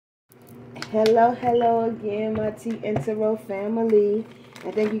Hello, hello again, my T-Intero family.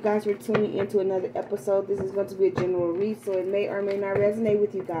 And thank you guys for tuning in to another episode. This is going to be a general read, so it may or may not resonate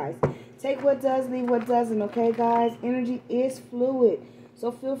with you guys. Take what does, leave what doesn't, okay, guys? Energy is fluid, so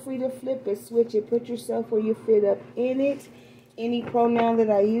feel free to flip it, switch it, put yourself where you fit up in it. Any pronoun that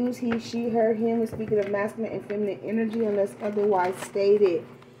I use, he, she, her, him, is speaking of masculine and feminine energy unless otherwise stated.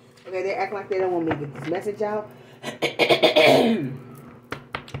 Okay, they act like they don't want me to get this message out.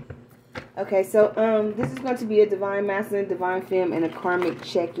 Okay, so this is going to be a divine masculine, divine femme, and a karmic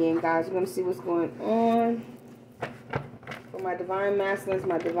check-in, guys. We're going to see what's going on for my divine masculines,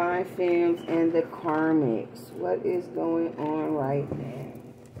 my divine femmes, and the karmics. What is going on right now?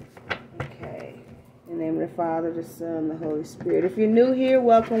 Okay. In the name of the Father, the Son, the Holy Spirit. If you're new here,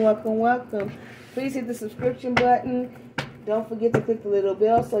 welcome, welcome, welcome. Please hit the subscription button. Don't forget to click the little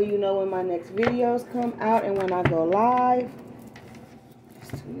bell so you know when my next videos come out and when I go live. There's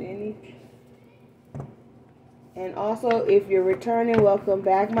too many. And also, if you're returning, welcome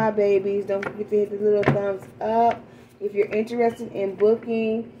back, my babies. Don't forget to hit the little thumbs up. If you're interested in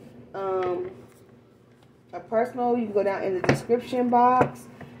booking a personal, you can go down in the description box.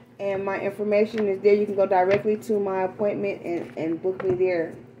 And my information is there. You can go directly to my appointment and book me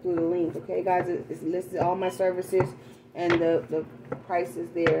there through the link. Okay, guys? It's listed all my services and the prices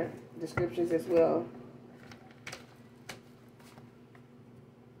there. Descriptions as well.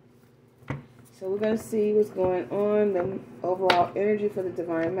 So we're going to see what's going on, the overall energy for the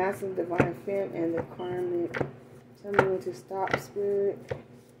divine masculine, divine femme, and the karmic. Tell me when to stop, spirit.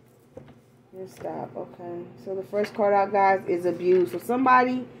 And stop. Okay. So the first card out, guys, is abuse. So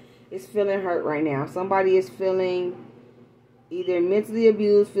somebody is feeling hurt right now. Somebody is feeling either mentally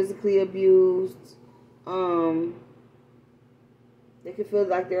abused, physically abused. They could feel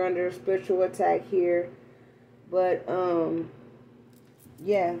like they're under a spiritual attack here. But,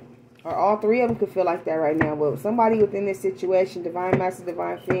 yeah. Or all three of them could feel like that right now. But somebody within this situation, divine master,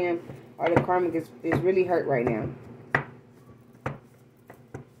 divine femme, or the karmic is really hurt right now.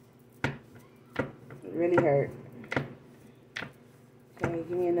 Really hurt. Okay,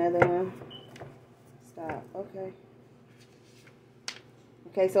 give me another one. Stop. Okay.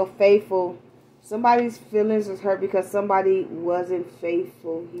 Okay, so faithful. Somebody's feelings is hurt because somebody wasn't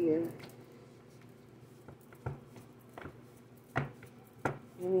faithful here.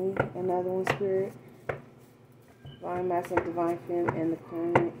 Give me another one, spirit. Divine masculine, divine femme, and the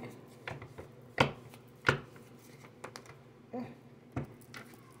karmic.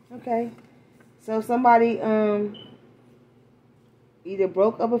 Okay. So somebody either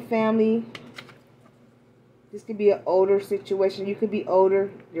broke up a family. This could be an older situation. You could be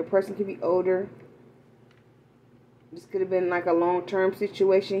older. Your person could be older. This could have been like a long-term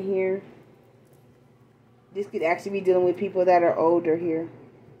situation here. This could actually be dealing with people that are older here.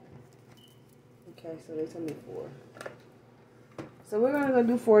 Okay, so they told me 4. So we're going to go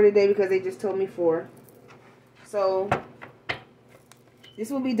do 4 today because they just told me 4. So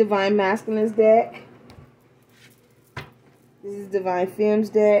this will be Divine Masculine's deck. This is Divine Femme's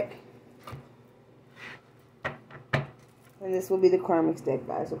deck. And this will be the Karmic's deck,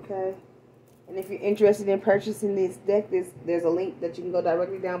 guys, okay? And if you're interested in purchasing this deck, there's a link that you can go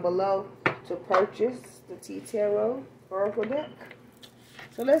directly down below to purchase the T-Tarot Oracle deck.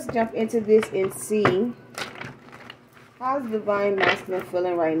 So let's jump into this and see how's Divine Masculine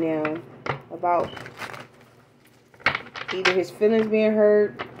feeling right now about either his feelings being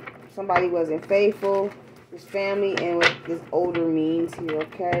hurt, somebody wasn't faithful, his family, and what this older means here,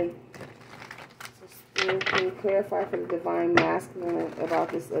 okay? So can you clarify for the Divine Masculine about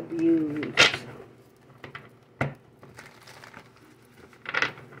this abuse?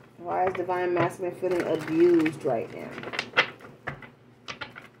 Why is Divine Masculine feeling abused right now?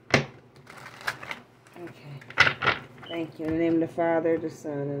 Thank you. In the name of the Father, the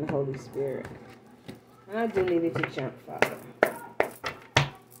Son, and the Holy Spirit. And I do need it to jump, Father.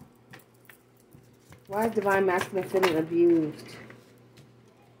 Why is Divine Masculine feeling abused?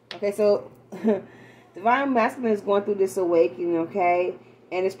 Okay, so Divine Masculine is going through this awakening, okay?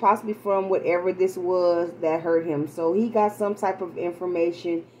 And it's possibly from whatever this was that hurt him. So he got some type of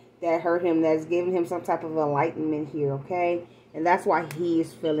information that hurt him, that's giving him some type of enlightenment here, okay? And that's why he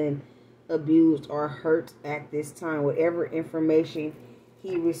is feeling abused or hurt at this time, whatever information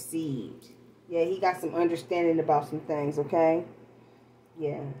he received. Yeah, he got some understanding about some things, okay?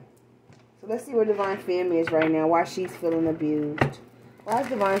 Yeah. So let's see where Divine Femme is right now, why she's feeling abused. Why is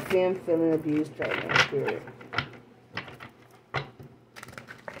Divine Femme feeling abused right now, Spirit?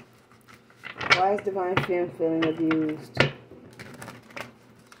 Why is Divine Femme feeling abused?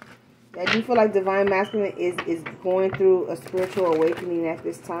 I do feel like Divine Masculine is going through a spiritual awakening at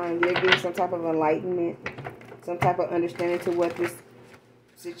this time. They're getting some type of enlightenment, some type of understanding to what this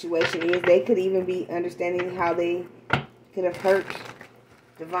situation is. They could even be understanding how they could have hurt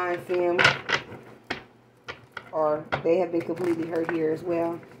Divine Femme, or they have been completely hurt here as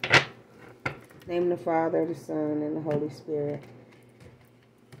well. Name the Father, the Son, and the Holy Spirit.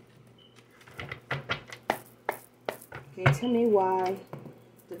 Can you tell me why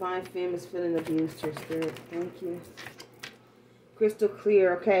Divine Femme is feeling abused to her spirit? Thank you. Crystal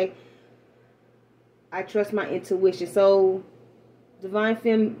clear, okay? I trust my intuition. So, Divine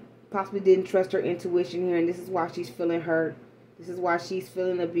Femme possibly didn't trust her intuition here, and this is why she's feeling hurt. This is why she's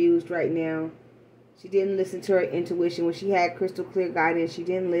feeling abused right now. She didn't listen to her intuition. When she had crystal clear guidance, she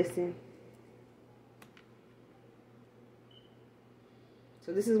didn't listen.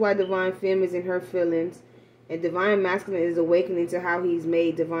 So this is why Divine Femme is in her feelings. And Divine Masculine is awakening to how he's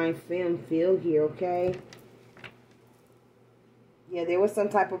made Divine Femme feel here, okay? Yeah, there was some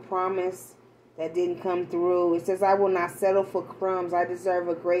type of promise that didn't come through. It says, I will not settle for crumbs. I deserve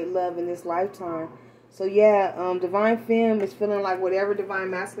a great love in this lifetime. So yeah, Divine Femme is feeling like whatever Divine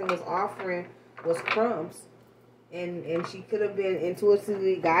Masculine was offering was crumbs. And she could have been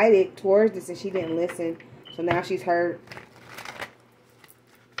intuitively guided towards this and she didn't listen. So now she's hurt.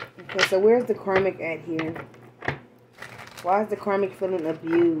 Okay, so where's the Karmic at here? Why is the Karmic feeling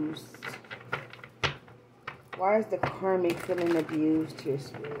abused? Why is the Karmic feeling abused here,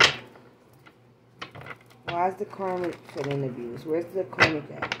 Spirit? Why is the Karmic feeling abused? Where's the Karmic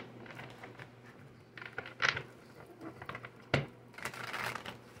at?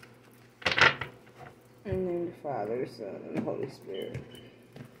 And then the Father, the Son, and the Holy Spirit.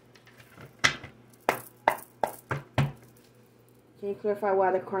 Can you clarify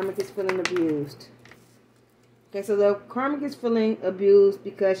why the Karmic is feeling abused? Okay, so the Karmic is feeling abused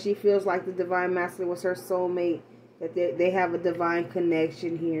because she feels like the Divine Masculine was her soulmate. That they have a divine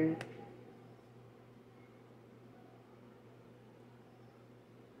connection here.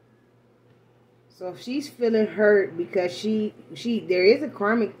 So if she's feeling hurt because there is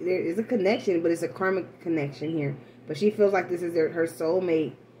a connection, but it's a karmic connection here. But she feels like this is her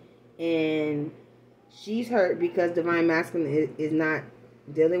soulmate, and she's hurt because Divine Masculine is not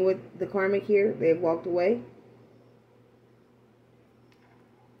dealing with the Karmic here. They've walked away.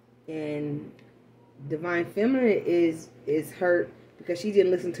 And Divine Feminine is hurt because she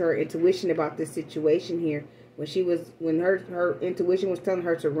didn't listen to her intuition about this situation here. When her intuition was telling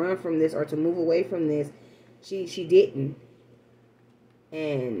her to run from this or to move away from this, she didn't.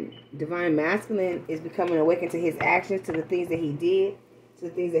 And Divine Masculine is becoming awakened to his actions, to the things that he did, to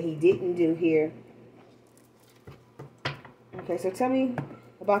the things that he didn't do here. Okay, so tell me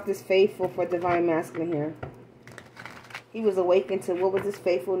about this faithful for Divine Masculine here. He was awakened to, what was his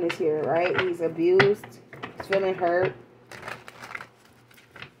faithfulness here, right? He's abused. He's feeling hurt.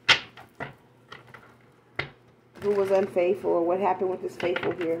 Who was unfaithful, or what happened with this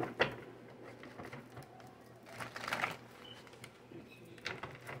faithful here?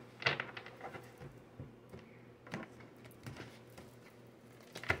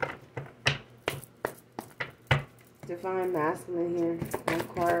 Divine Masculine here.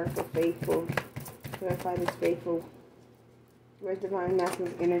 Inquire for faithful. Clarify this faithful. Where's Divine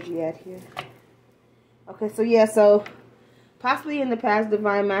Masculine's energy at here? Okay, so yeah, so possibly in the past,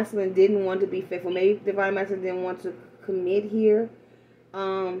 Divine Masculine didn't want to be faithful. Maybe Divine Masculine didn't want to commit here.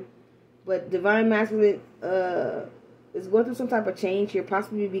 But Divine Masculine is going through some type of change here.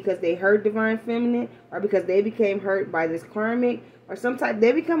 Possibly because they hurt Divine Feminine, or because they became hurt by this Karmic, or some type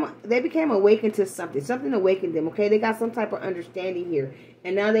they became awakened to something. Something awakened them. Okay, they got some type of understanding here,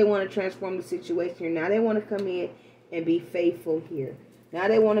 and now they want to transform the situation here. Now they want to come in and be faithful here. Now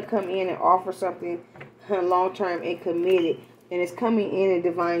they want to come in and offer something long term and committed. And it's coming in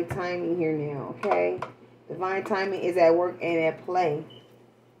divine timing here now, okay? Divine timing is at work and at play.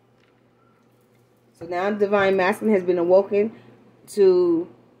 So now Divine Masculine has been awoken to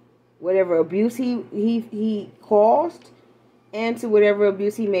whatever abuse he caused, and to whatever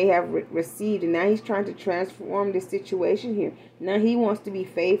abuse he may have received. And now he's trying to transform this situation here. Now he wants to be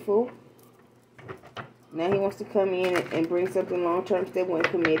faithful. Now he wants to come in and bring something long-term, stable, and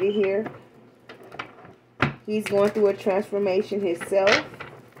committed here. He's going through a transformation himself.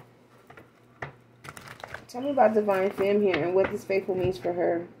 Tell me about Divine Femme here and what this faithful means for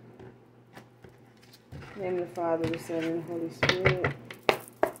her. Name the Father, the Son, and the Holy Spirit.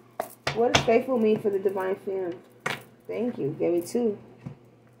 What does faithful mean for the Divine Femme? Thank you. Gave me 2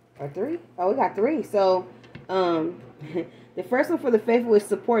 or 3. Oh, we got 3. So, the first one for the faithful is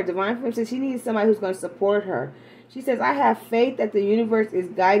support. Divine Femme says she needs somebody who's going to support her. She says, I have faith that the universe is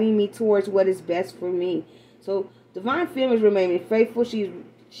guiding me towards what is best for me. So divine feminine is remaining faithful.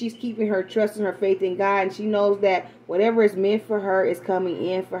 She's keeping her trust and her faith in God. And she knows that whatever is meant for her is coming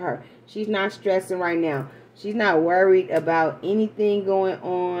in for her. She's not stressing right now. She's not worried about anything going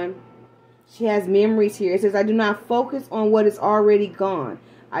on. She has memories here. It says, I do not focus on what is already gone.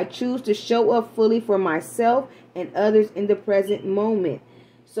 I choose to show up fully for myself and others in the present moment.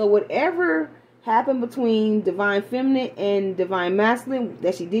 So whatever happened between divine feminine and divine masculine,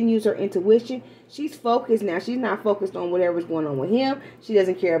 that she didn't use her intuition, she's focused now. She's not focused on whatever's going on with him. She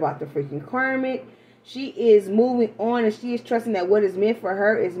doesn't care about the freaking karmic. She is moving on, and she is trusting that what is meant for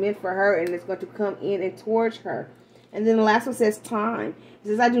her is meant for her, and it's going to come in and towards her. And then the last one says time. It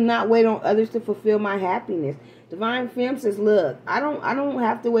says, I do not wait on others to fulfill my happiness. Divine Femme says, look, I don't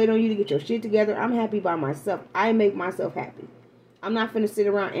have to wait on you to get your shit together. I'm happy by myself. I make myself happy. I'm not going to sit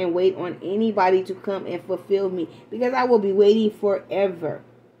around and wait on anybody to come and fulfill me, because I will be waiting forever.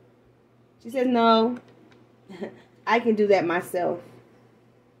 She says, no, I can do that myself.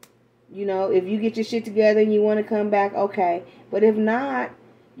 You know, if you get your shit together and you want to come back, okay. But if not,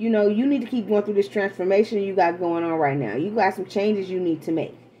 you know, you need to keep going through this transformation you got going on right now. You got some changes you need to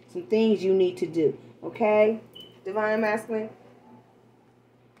make. Some things you need to do. Okay? Divine Masculine.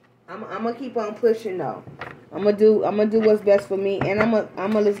 I'm gonna keep on pushing though. I'm gonna do what's best for me, and I'm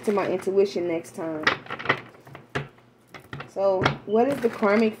gonna listen to my intuition next time. So, what is the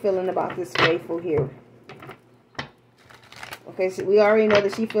karmic feeling about this faithful here? Okay, so we already know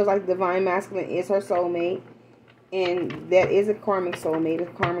that she feels like divine masculine is her soulmate, and that is a karmic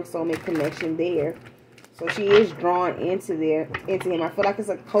soulmate connection there. So she is drawn into him. I feel like it's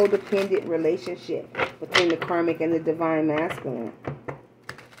a codependent relationship between the karmic and the divine masculine.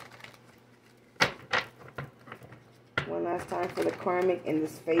 One last time for the karmic and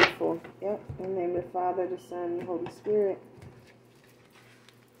this faithful. Yep, in the name of the Father, the Son, and the Holy Spirit.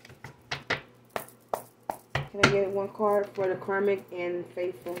 Can I get one card for the karmic and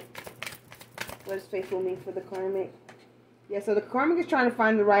faithful? What does faithful mean for the karmic? Yeah, so the karmic is trying to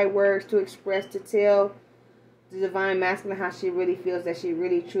find the right words to express, to tell the divine masculine how she really feels, that she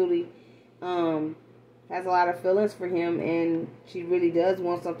really truly has a lot of feelings for him, and she really does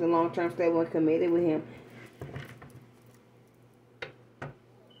want something long-term, stable, and committed with him.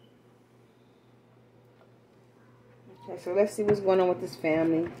 Okay, so let's see what's going on with this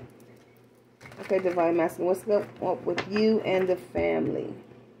family. Okay, divine masculine, what's going on with you and the family?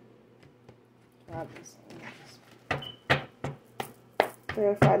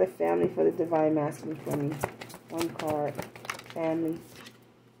 Clarify the family for the divine masculine for me. One card, family.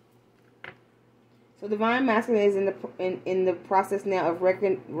 So divine masculine is in the process now of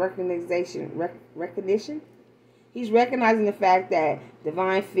recognition. He's recognizing the fact that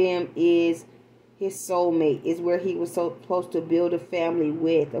divine femme is his soulmate, is where he was supposed to build a family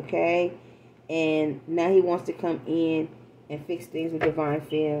with. Okay. And now he wants to come in and fix things with divine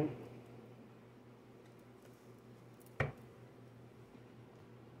femme.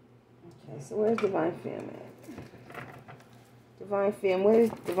 Okay, so where's divine femme at? Divine femme, where is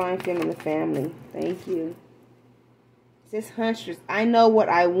divine femme in the family? Thank you. It says, Huntress, I know what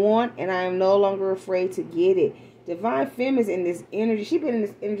I want, and I am no longer afraid to get it. Divine femme is in this energy. She's been in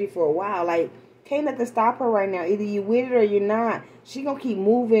this energy for a while. Like, can't nothing stop her right now. Either you with it or you're not. She gonna keep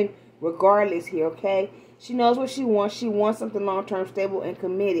moving regardless here, okay? She knows what she wants. She wants something long-term, stable, and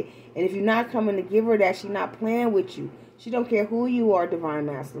committed. And if you're not coming to give her that, she's not playing with you. She don't care who you are, divine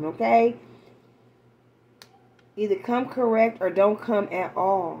masculine, okay? Either come correct or don't come at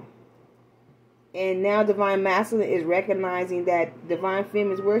all. And now divine masculine is recognizing that divine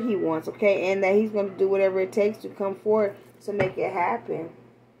femme is where he wants, okay? And that he's going to do whatever it takes to come forward to make it happen.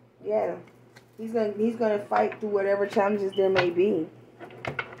 Yeah. He's going to fight through whatever challenges there may be.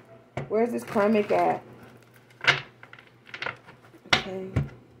 Where's this karmic at? Okay.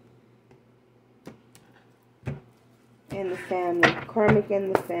 And the family. Karmic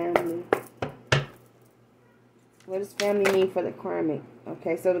and the family. What does family mean for the karmic?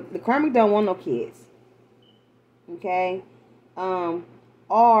 Okay, so the karmic don't want no kids. Okay?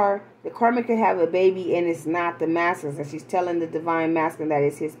 Or the karmic could have a baby and it's not the masculine. And she's telling the divine masculine that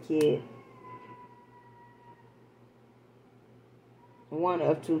it's his kid. One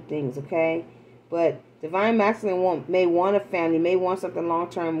of two things, okay? But divine masculine may want a family, may want something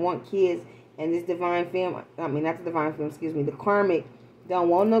long-term, want kids, and this divine femme, not the divine femme, excuse me, the karmic don't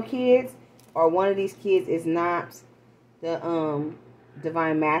want no kids, or one of these kids is not the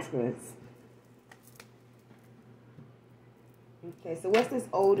divine masculines. Okay, so what's this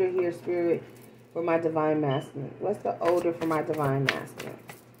older here, spirit, for my divine masculine? What's the older for my divine masculine?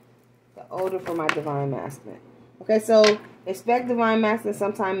 The older for my divine masculine. Okay, so expect Divine Masculine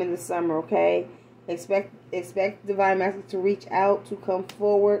sometime in the summer, okay? Expect Divine Masculine to reach out, to come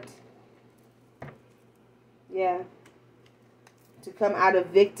forward. Yeah. To come out of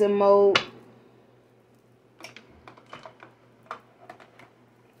victim mode.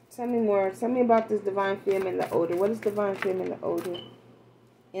 Tell me more. Tell me about this Divine Femme in the older. What is Divine Femme in the older?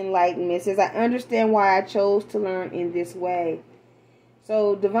 Enlightenment. It says, I understand why I chose to learn in this way.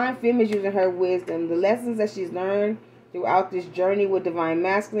 So Divine Femme is using her wisdom. The lessons that she's learned throughout this journey with Divine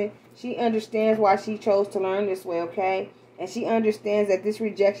Masculine, she understands why she chose to learn this way, okay? And she understands that this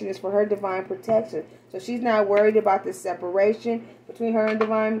rejection is for her divine protection. So she's not worried about this separation between her and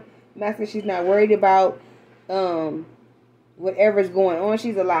Divine Masculine. She's not worried about whatever's going on.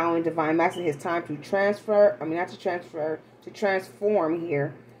 She's allowing Divine Masculine his time to transfer. I mean, not to transfer, to transform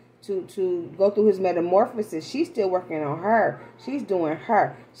here. To go through his metamorphosis. She's still working on her. She's doing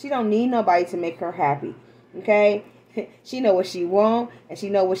her. She don't need nobody to make her happy. Okay? She know what she want, and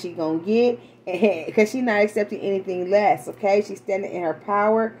she know what she gonna get, because she's not accepting anything less. Okay? She's standing in her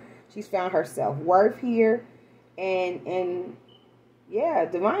power. She's found her self-worth here. And yeah,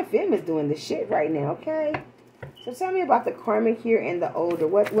 Divine Femme is doing the shit right now. Okay? So tell me about the Karmic here and the older.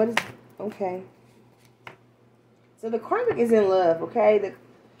 What is... Okay. So the Karmic is in love. Okay?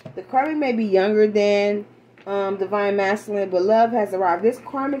 The Karmic may be younger than Divine Masculine, but love has arrived. This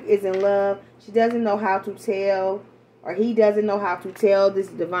Karmic is in love. She doesn't know how to tell, or he doesn't know how to tell this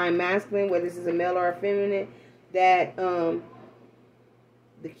Divine Masculine, whether this is a male or a feminine, that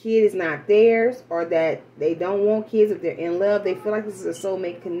the kid is not theirs, or that they don't want kids. If they're in love, they feel like this is a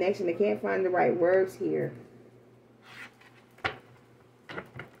soulmate connection. They can't find the right words here.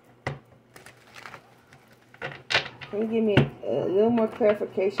 Can you give me a little more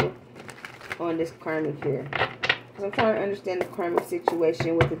clarification on this Karmic here? Because I'm trying to understand the Karmic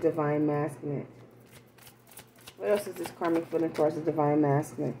situation with the Divine Masculine. What else is this Karmic feeling towards the Divine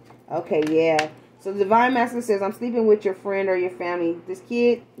Masculine? Okay, yeah. So the Divine Masculine says, I'm sleeping with your friend or your family. This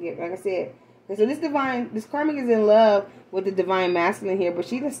kid, yeah, like I said. Okay, so this Karmic is in love with the Divine Masculine here, but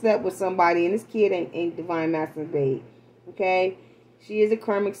she done slept with somebody, and this kid ain't Divine Masculine, babe. Okay? She is a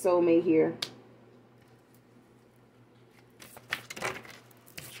Karmic soulmate here.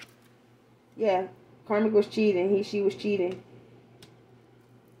 Yeah, Karmic was cheating. She was cheating.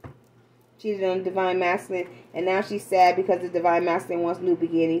 Cheated on the Divine Masculine. And now she's sad because the Divine Masculine wants new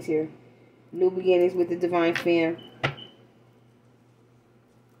beginnings here. New beginnings with the Divine Femme.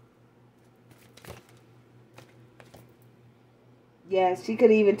 Yes, she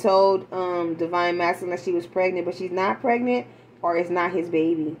could have even told Divine Masculine that she was pregnant, but she's not pregnant, or it's not his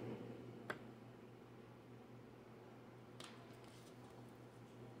baby.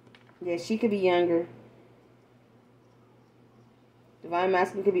 Yeah, she could be younger. Divine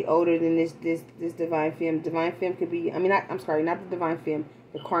Masculine could be older than this Divine Femme. Divine Femme could be, I'm sorry, not the Divine Femme,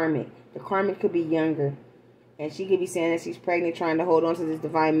 the Karmic. The Karmic could be younger. And she could be saying that she's pregnant, trying to hold on to this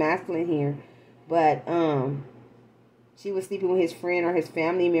Divine Masculine here. But, she was sleeping with his friend or his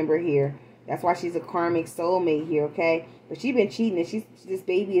family member here. That's why she's a Karmic soulmate here, okay? But she's been cheating, and this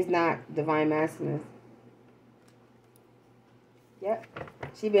baby is not Divine Masculine. Yep.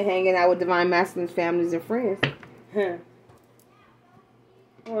 She been hanging out with Divine Masculine's families and friends. Huh.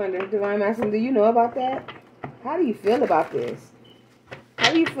 I wonder, Divine Masculine, do you know about that? How do you feel about this?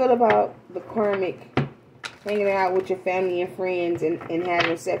 How do you feel about the Karmic hanging out with your family and friends and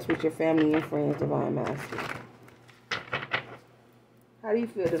having sex with your family and friends, Divine Masculine? How do you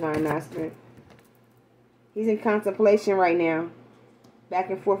feel, Divine Masculine? He's in contemplation right now. Back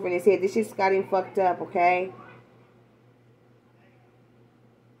and forth in his head. This shit's got him fucked up, okay?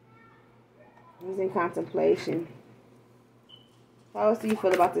 He's in contemplation. How else do you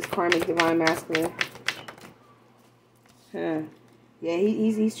feel about this Karmic Divine Masculine? Huh. Yeah,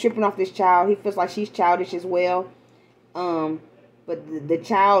 he's tripping off this child. He feels like she's childish as well. But the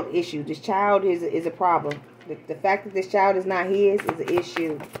child issue. This child is a problem. The fact that this child is not his is an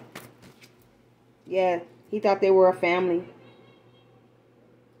issue. Yeah, he thought they were a family.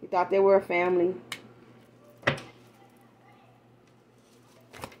 He thought they were a family.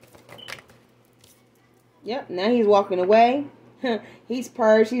 Yep, now he's walking away. He's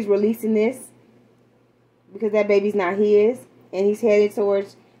purged. He's releasing this because that baby's not his. And he's headed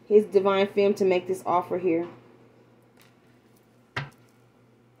towards his Divine Femme to make this offer here.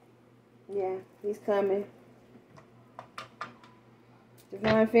 Yeah, he's coming.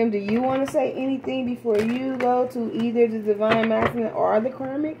 Divine Femme, do you want to say anything before you go to either the Divine Masculine or the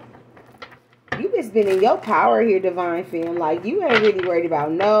Karmic? You've been spending your power here, Divine Femme. Like, you ain't really worried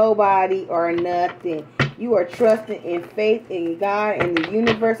about nobody or nothing. You are trusting in faith in God and the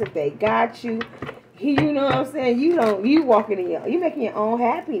universe that they got you. You know what I'm saying? You walking in you making your own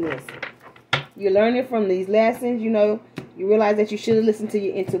happiness. You're learning from these lessons, you know. You realize that you should have listened to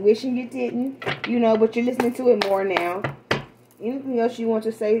your intuition. You didn't, you know, but you're listening to it more now. Anything else you want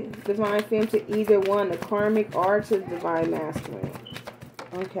to say, Divine Femme, to either one, the Karmic or to the Divine Masculine?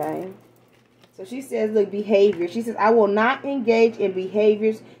 Okay. So she says, look, behavior. She says, I will not engage in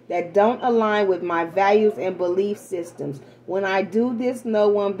behaviors that don't align with my values and belief systems. When I do this, no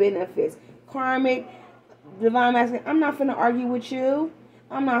one benefits. Karmic, Divine Masculine, I'm not finna argue with you.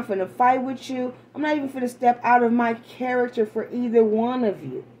 I'm not finna fight with you. I'm not even finna step out of my character for either one of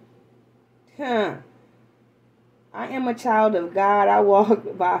you. I am a child of God. I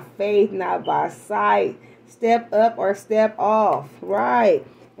walk by faith, not by sight. Step up or step off. Right.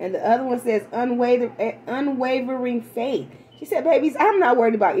 And the other one says unwavering faith. She said, babies, I'm not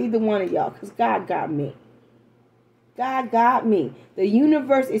worried about either one of y'all because God got me. God got me. The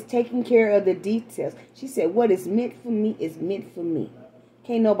universe is taking care of the details. She said, what is meant for me is meant for me.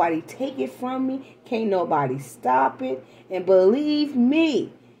 Can't nobody take it from me. Can't nobody stop it. And believe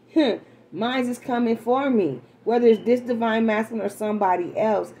me, mine is coming for me. Whether it's this Divine Masculine or somebody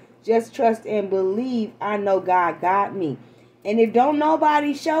else, just trust and believe. I know God got me. And if don't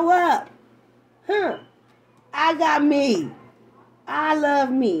nobody show up, I got me. I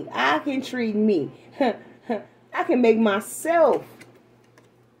love me. I can treat me. I can make myself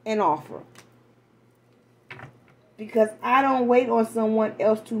an offer. Because I don't wait on someone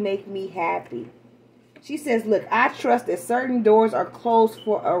else to make me happy. She says, look, I trust that certain doors are closed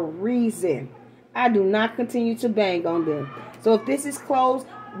for a reason. I do not continue to bang on them. So if this is closed,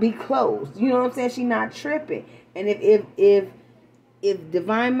 be closed. You know what I'm saying? She's not tripping. And if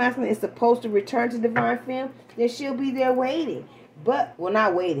Divine Masculine is supposed to return to Divine Femme, then she'll be there waiting. But, well,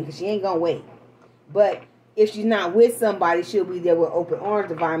 not waiting, because she ain't going to wait. But if she's not with somebody, she'll be there with open arms.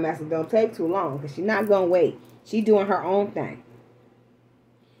 Divine Masculine don't take too long, because she's not going to wait. She's doing her own thing.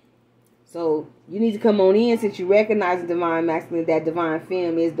 So you need to come on in since you recognize the Divine Masculine, that Divine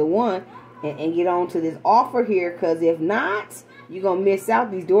Femme is the one, and get on to this offer here. Because if not, you're going to miss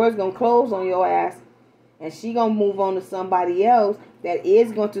out. These doors going to close on your ass. And she going to move on to somebody else that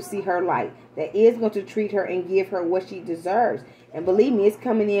is going to see her light. That is going to treat her and give her what she deserves. And believe me, it's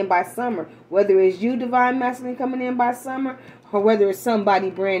coming in by summer. Whether it's you, Divine Masculine, coming in by summer, or whether it's somebody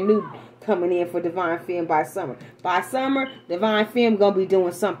brand new coming in for Divine Femme by summer. By summer, Divine Femme going to be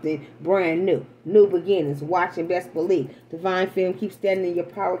doing something brand new. New beginnings. Watch and best believe. Divine Femme, keep standing in your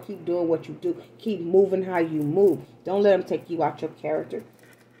power. Keep doing what you do. Keep moving how you move. Don't let them take you out your character.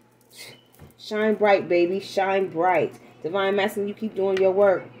 Shine bright, baby. Shine bright. Divine Masculine, you keep doing your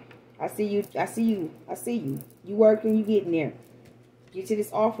work. I see you. I see you. I see you. You working, you getting there. Get to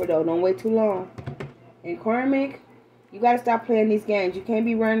this offer, though. Don't wait too long. And Karmic, you got to stop playing these games. You can't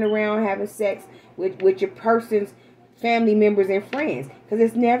be running around having sex with your person's family members and friends. Because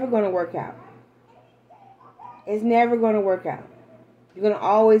it's never going to work out. It's never going to work out. You're going to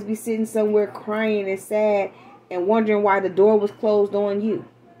always be sitting somewhere crying and sad and wondering why the door was closed on you.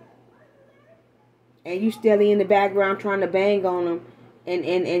 And you steadily in the background trying to bang on them.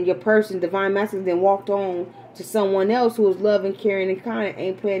 And your person, Divine Masculine, then walked on to someone else who is loving, caring, and kind.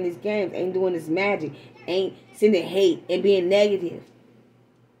 Ain't playing these games. Ain't doing this magic. Ain't sending hate and being negative.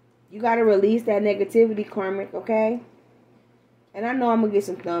 You got to release that negativity, Karmic, okay? And I know I'm going to get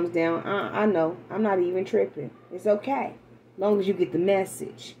some thumbs down. I know. I'm not even tripping. It's okay. As long as you get the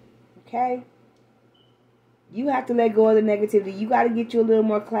message. Okay? You have to let go of the negativity. You got to get you a little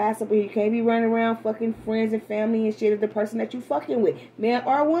more class up here. You can't be running around fucking friends and family and shit of the person that you fucking with. Man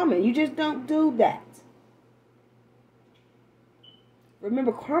or woman. You just don't do that.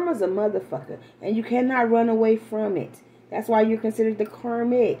 Remember, karma's a motherfucker. And you cannot run away from it. That's why you're considered the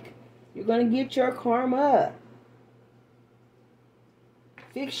karmic. You're going to get your karma.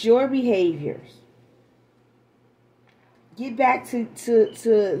 Fix your behaviors. Get back to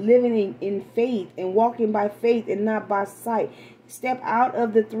living in faith and walking by faith and not by sight. Step out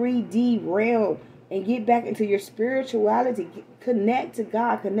of the 3D realm and get back into your spirituality. Connect to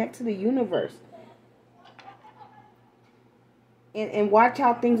God. Connect to the universe. And watch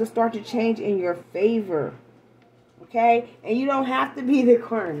how things will start to change in your favor. Okay? And you don't have to be the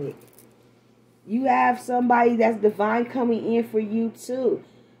karmic. You have somebody that's divine coming in for you too.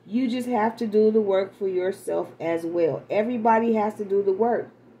 You just have to do the work for yourself as well. Everybody has to do the work.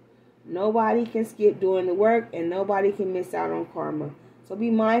 Nobody can skip doing the work, and nobody can miss out on karma. So be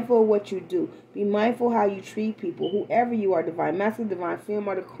mindful of what you do. Be mindful how you treat people, whoever you are, Divine Masculine, Divine Femme,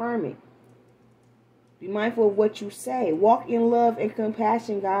 or the karmic. Be mindful of what you say. Walk in love and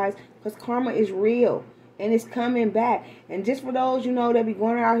compassion, guys, because karma is real. And it's coming back. And just for those, you know, that be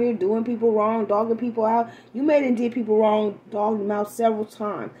going out here doing people wrong, dogging people out. You made and did people wrong, dogged them out several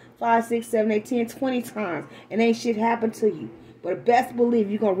times. 5, 6, 7, 8, 10, 20 times. And ain't shit happened to you. But best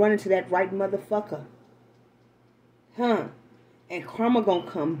believe you're going to run into that right motherfucker. Huh? And karma going to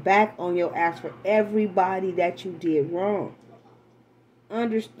come back on your ass for everybody that you did wrong.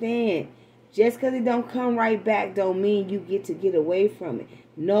 Understand. Just because it don't come right back don't mean you get away from it.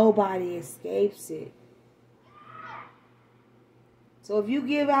 Nobody escapes it. So if you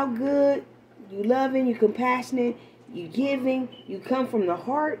give out good, you loving, you compassionate, you giving, you come from the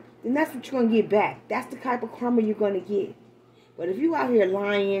heart, then that's what you're going to get back. That's the type of karma you're going to get. But if you out here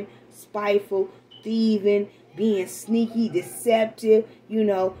lying, spiteful, thieving, being sneaky, deceptive, you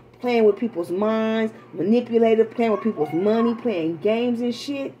know, playing with people's minds, manipulative, playing with people's money, playing games and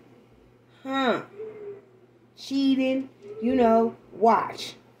shit, cheating, you know,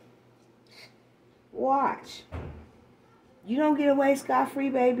 watch. Watch. You don't get away scot-free,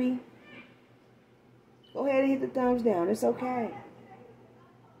 baby. Go ahead and hit the thumbs down. It's okay.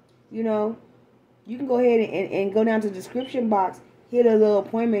 You know, you can go ahead and go down to the description box, hit a little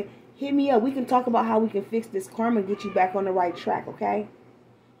appointment, hit me up. We can talk about how we can fix this karma and get you back on the right track, okay?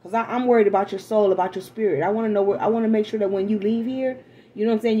 Because I'm worried about your soul, about your spirit. I want to know I want to make sure that when you leave here, you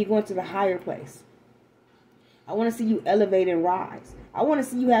know what I'm saying, you're going to the higher place. I want to see you elevate and rise. I want to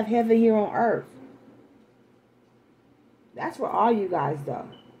see you have heaven here on earth. That's for all you guys, though.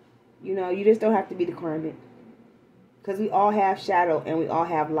 You know, you just don't have to be the karmic. Because we all have shadow and we all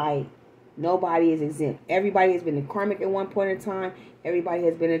have light. Nobody is exempt. Everybody has been a karmic at one point in time. Everybody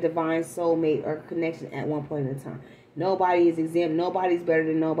has been a divine soulmate or connection at one point in time. Nobody is exempt. Nobody's better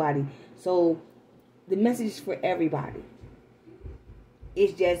than nobody. So, the message is for everybody.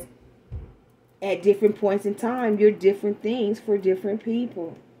 It's just, at different points in time, you're different things for different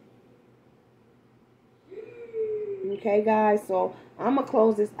people. Okay, guys, so I'm going to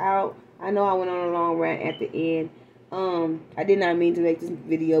close this out. I know I went on a long rant at the end. I did not mean to make this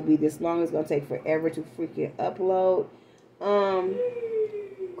video be this long. It's going to take forever to freaking upload.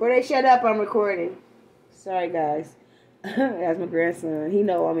 Corday, shut up. I'm recording. Sorry, guys. That's my grandson. He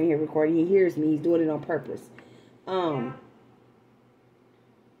know I'm in here recording. He hears me. He's doing it on purpose.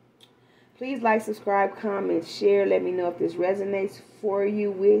 Please like, subscribe, comment, share. Let me know if this resonates for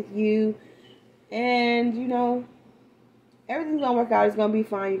you, with you. And, you know, everything's going to work out. It's going to be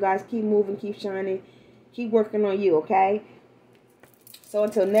fine. You guys keep moving, keep shining. Keep working on you, okay? So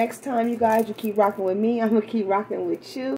until next time, you guys, you keep rocking with me. I'm going to keep rocking with you.